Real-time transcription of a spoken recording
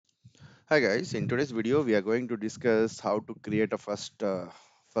Hi guys, in today's video we are going to discuss how to create a first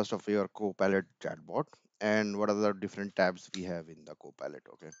of your Copilot chatbot and what are the different tabs we have in the Copilot.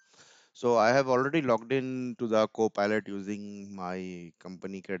 Okay, so I have already logged in to the Copilot using my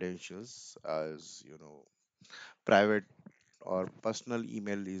company credentials. As you know, private or personal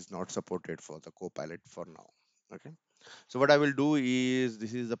email is not supported for the Copilot for now. Okay, so what I will do is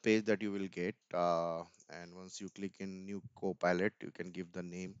this is the page that you will get, and once you click in new Copilot, you can give the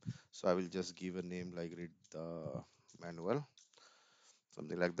name. So I will just give a name like read the manual,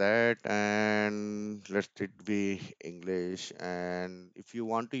 something like that, and let it be English. And if you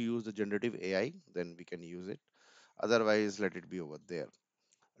want to use the generative AI, then we can use it. Otherwise, let it be over there.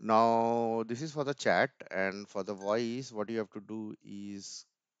 Now this is for the chat, and for the voice, what you have to do is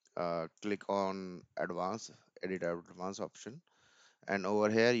click on advanced, edit advanced option, and over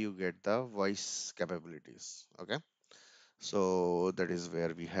here you get the voice capabilities. Okay, so that is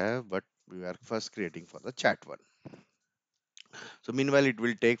where we have, but we are first creating for the chat one. So meanwhile it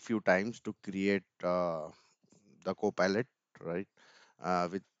will take few times to create the copilot, right,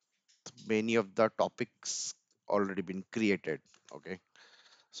 with many of the topics already been created. Okay,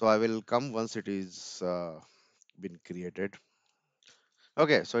 so I will come once it is been created.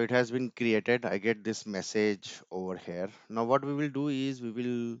 Okay, so it has been created. I get this message over here. Now what we will do is we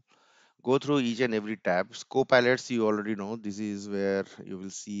will go through each and every tab. Copilots, you already know, this is where you will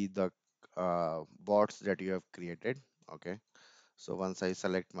see the bots that you have created. Okay, so once I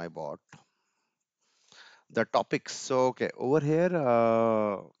select my bot, the topics. So okay, over here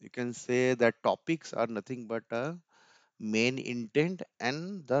you can say that topics are nothing but a main intent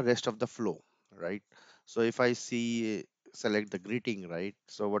and the rest of the flow, right? So if I see select the greeting, right,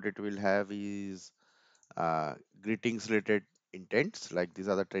 so what it will have is uh, greetings related intents, like these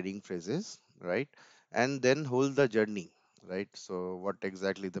are the trading phrases, right? And then hold the journey, right? So what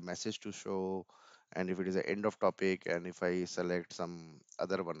exactly the message to show, and if it is an end of topic, and if I select some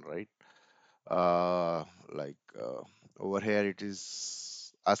other one, right, uh, like over here it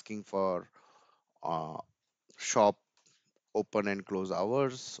is asking for uh, shop open and close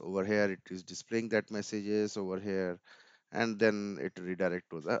hours. Over here it is displaying that messages over here, and then it redirect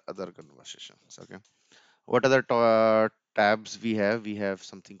to the other conversations. Okay, what other tabs we have? We have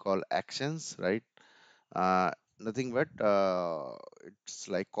something called actions, right? Nothing but it's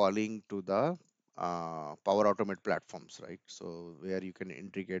like calling to the power automate platforms, right? So where you can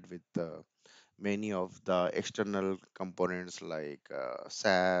integrate with many of the external components like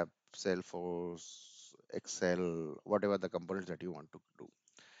SAP, Salesforce, Excel, whatever the components that you want to do.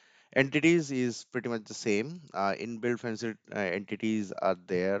 Entities is pretty much the same. Inbuilt fancy entities are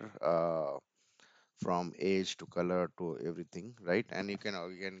there, from age to color to everything, right? And you can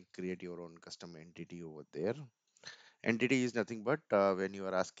again create your own custom entity over there. Entity is nothing but when you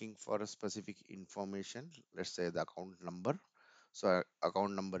are asking for a specific information, let's say the account number. So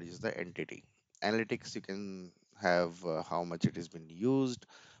account number is the entity. Analytics, you can have how much it has been used.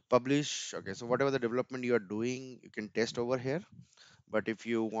 Publish, okay, so whatever the development you are doing, you can test over here. But if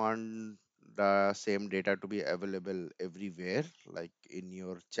you want the same data to be available everywhere, like in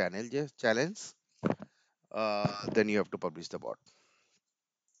your challenge, then you have to publish the bot.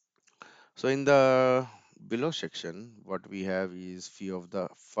 So in the below section, what we have is few of the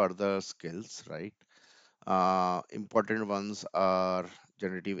further skills, right? Important ones are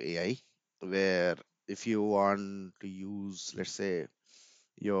generative AI, where if you want to use, let's say,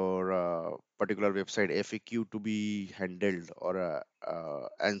 your particular website FAQ to be handled or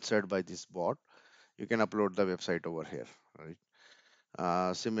answered by this bot, you can upload the website over here, right?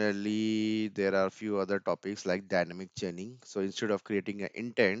 Similarly, there are a few other topics like dynamic chaining. So instead of creating an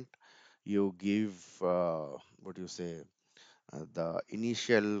intent, you give what do you say, the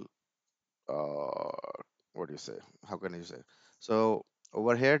initial uh, what do you say? How can you say? So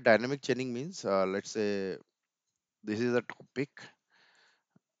over here, dynamic chaining means let's say this is a topic,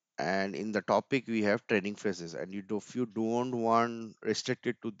 and in the topic we have training phrases, and if you don't want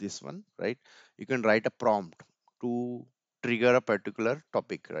restricted to this one, right, you can write a prompt to trigger a particular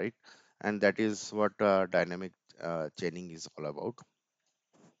topic, right? And that is what dynamic chaining is all about.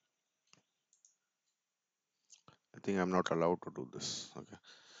 I think I'm not allowed to do this. Okay.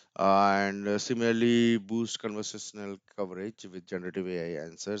 And similarly, boost conversational coverage with generative AI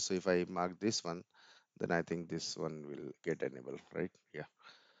answers. So if I mark this one, then I think this one will get enabled, right? Yeah.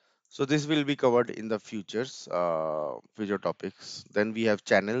 So this will be covered in the future topics. Then we have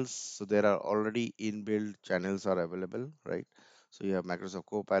channels. So there are already inbuilt channels are available, right? So you have Microsoft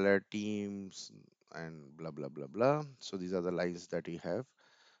Copilot, Teams, and blah blah blah blah. So these are the lines that you have.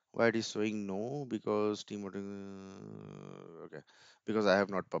 Why it is showing no? Because okay, because I have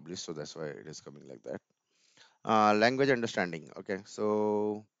not published, so that's why it is coming like that. Language understanding. Okay,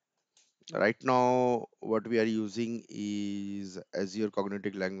 so right now what we are using is Azure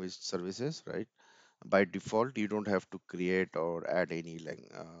Cognitive Language Services, right? By default, you don't have to create or add any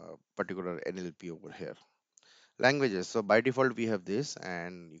particular NLP over here. Languages. So by default, we have this,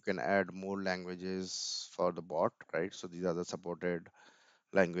 and you can add more languages for the bot, right? So these are the supported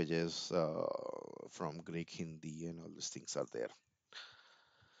languages from Greek, Hindi, and all these things are there.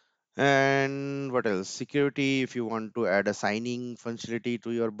 And what else? Security, if you want to add a signing functionality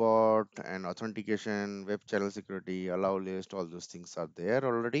to your bot, and authentication, web channel security, allow list, all those things are there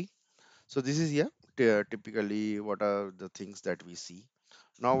already. So this is, yeah, typically what are the things that we see.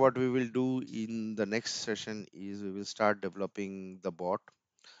 Now what we will do in the next session is we will start developing the bot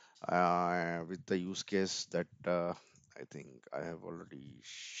with the use case that I think I have already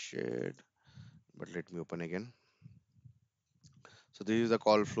shared, but let me open again. So this is the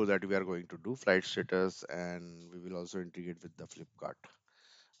call flow that we are going to do, flight status, and we will also integrate with the Flipkart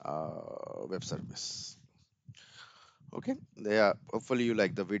web service. Okay, yeah, hopefully you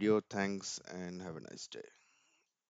like the video. Thanks and have a nice day.